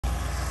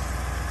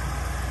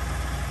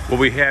What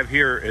we have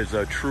here is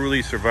a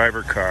truly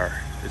survivor car.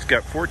 It's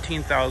got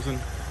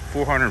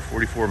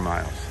 14,444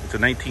 miles. It's a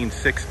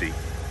 1960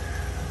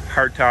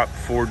 hardtop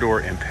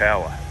four-door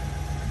Impala,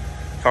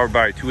 powered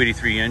by a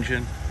 283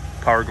 engine,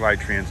 power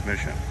glide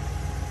transmission.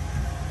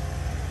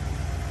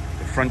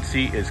 The front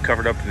seat is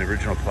covered up in the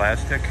original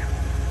plastic,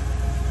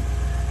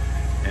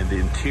 and the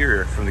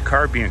interior, from the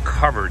car being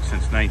covered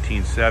since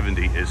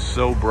 1970, is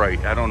so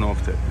bright. I don't know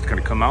if it's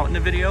going to come out in the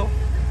video,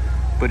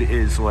 but it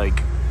is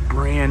like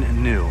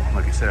brand new.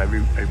 Like I said, I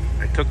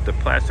took the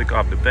plastic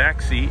off the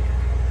back seat.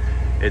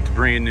 It's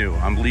brand new.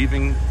 I'm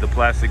leaving the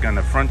plastic on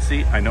the front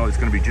seat. I know it's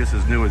going to be just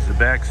as new as the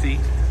back seat.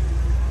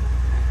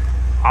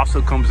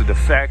 Also comes with a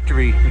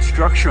factory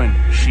instruction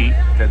sheet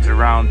that's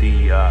around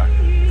the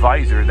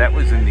visor. That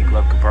was in the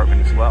glove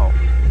compartment as well.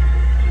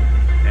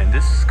 And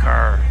this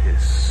car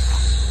is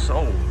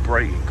so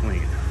bright and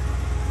clean.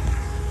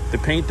 The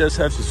paint does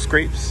have some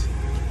scrapes,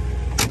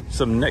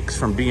 some nicks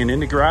from being in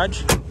the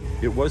garage.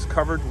 It was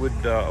covered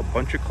with a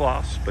bunch of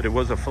cloths, but it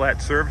was a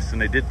flat surface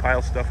and they did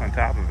pile stuff on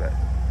top of it.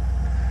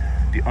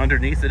 The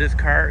underneath of this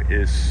car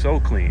is so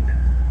clean.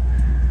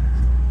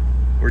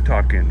 We're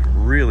talking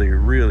really,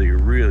 really,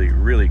 really,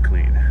 really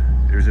clean.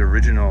 There's the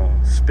original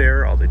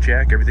spare, all the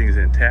jack, everything is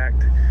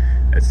intact.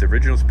 That's the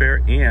original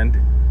spare, and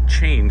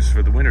chains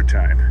for the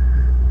wintertime.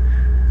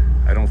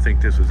 I don't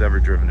think this was ever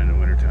driven in the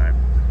wintertime.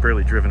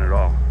 Barely driven at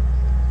all.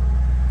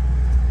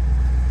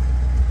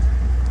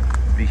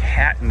 The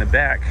hat in the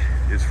back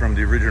is from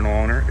the original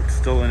owner. It's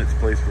still in its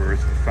place where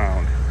it's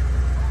found.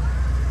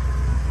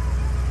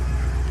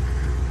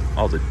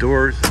 All the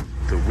doors,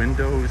 the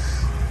windows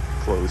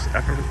close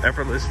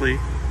effortlessly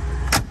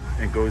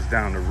and goes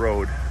down the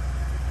road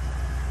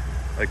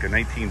like a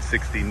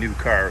 1960 new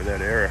car of that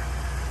era.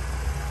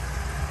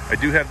 I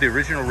do have the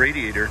original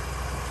radiator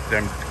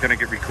that I'm gonna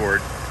get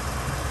recorded.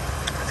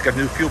 It's got a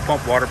new fuel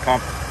pump, water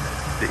pump.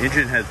 The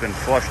engine has been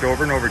flushed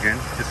over and over again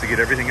just to get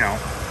everything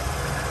out.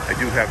 I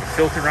do have a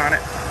filter on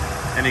it.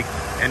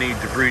 Any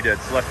debris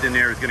that's left in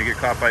there is going to get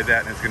caught by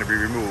that, and it's going to be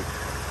removed.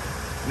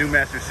 New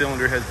master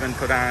cylinder has been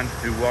put on,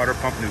 new water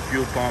pump, new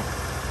fuel pump.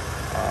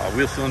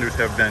 Wheel cylinders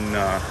have been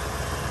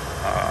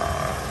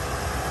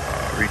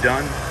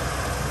redone.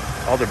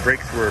 All the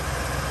brakes the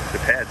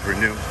pads were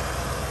new.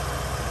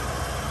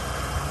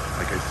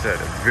 Like I said,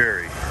 a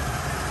very,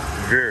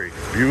 very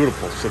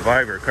beautiful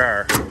survivor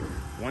car.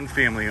 One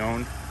family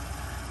owned,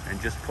 and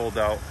just pulled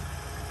out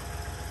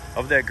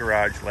of that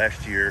garage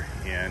last year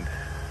and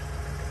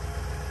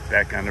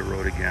back on the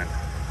road again.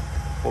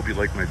 Hope you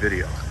like my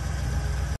video.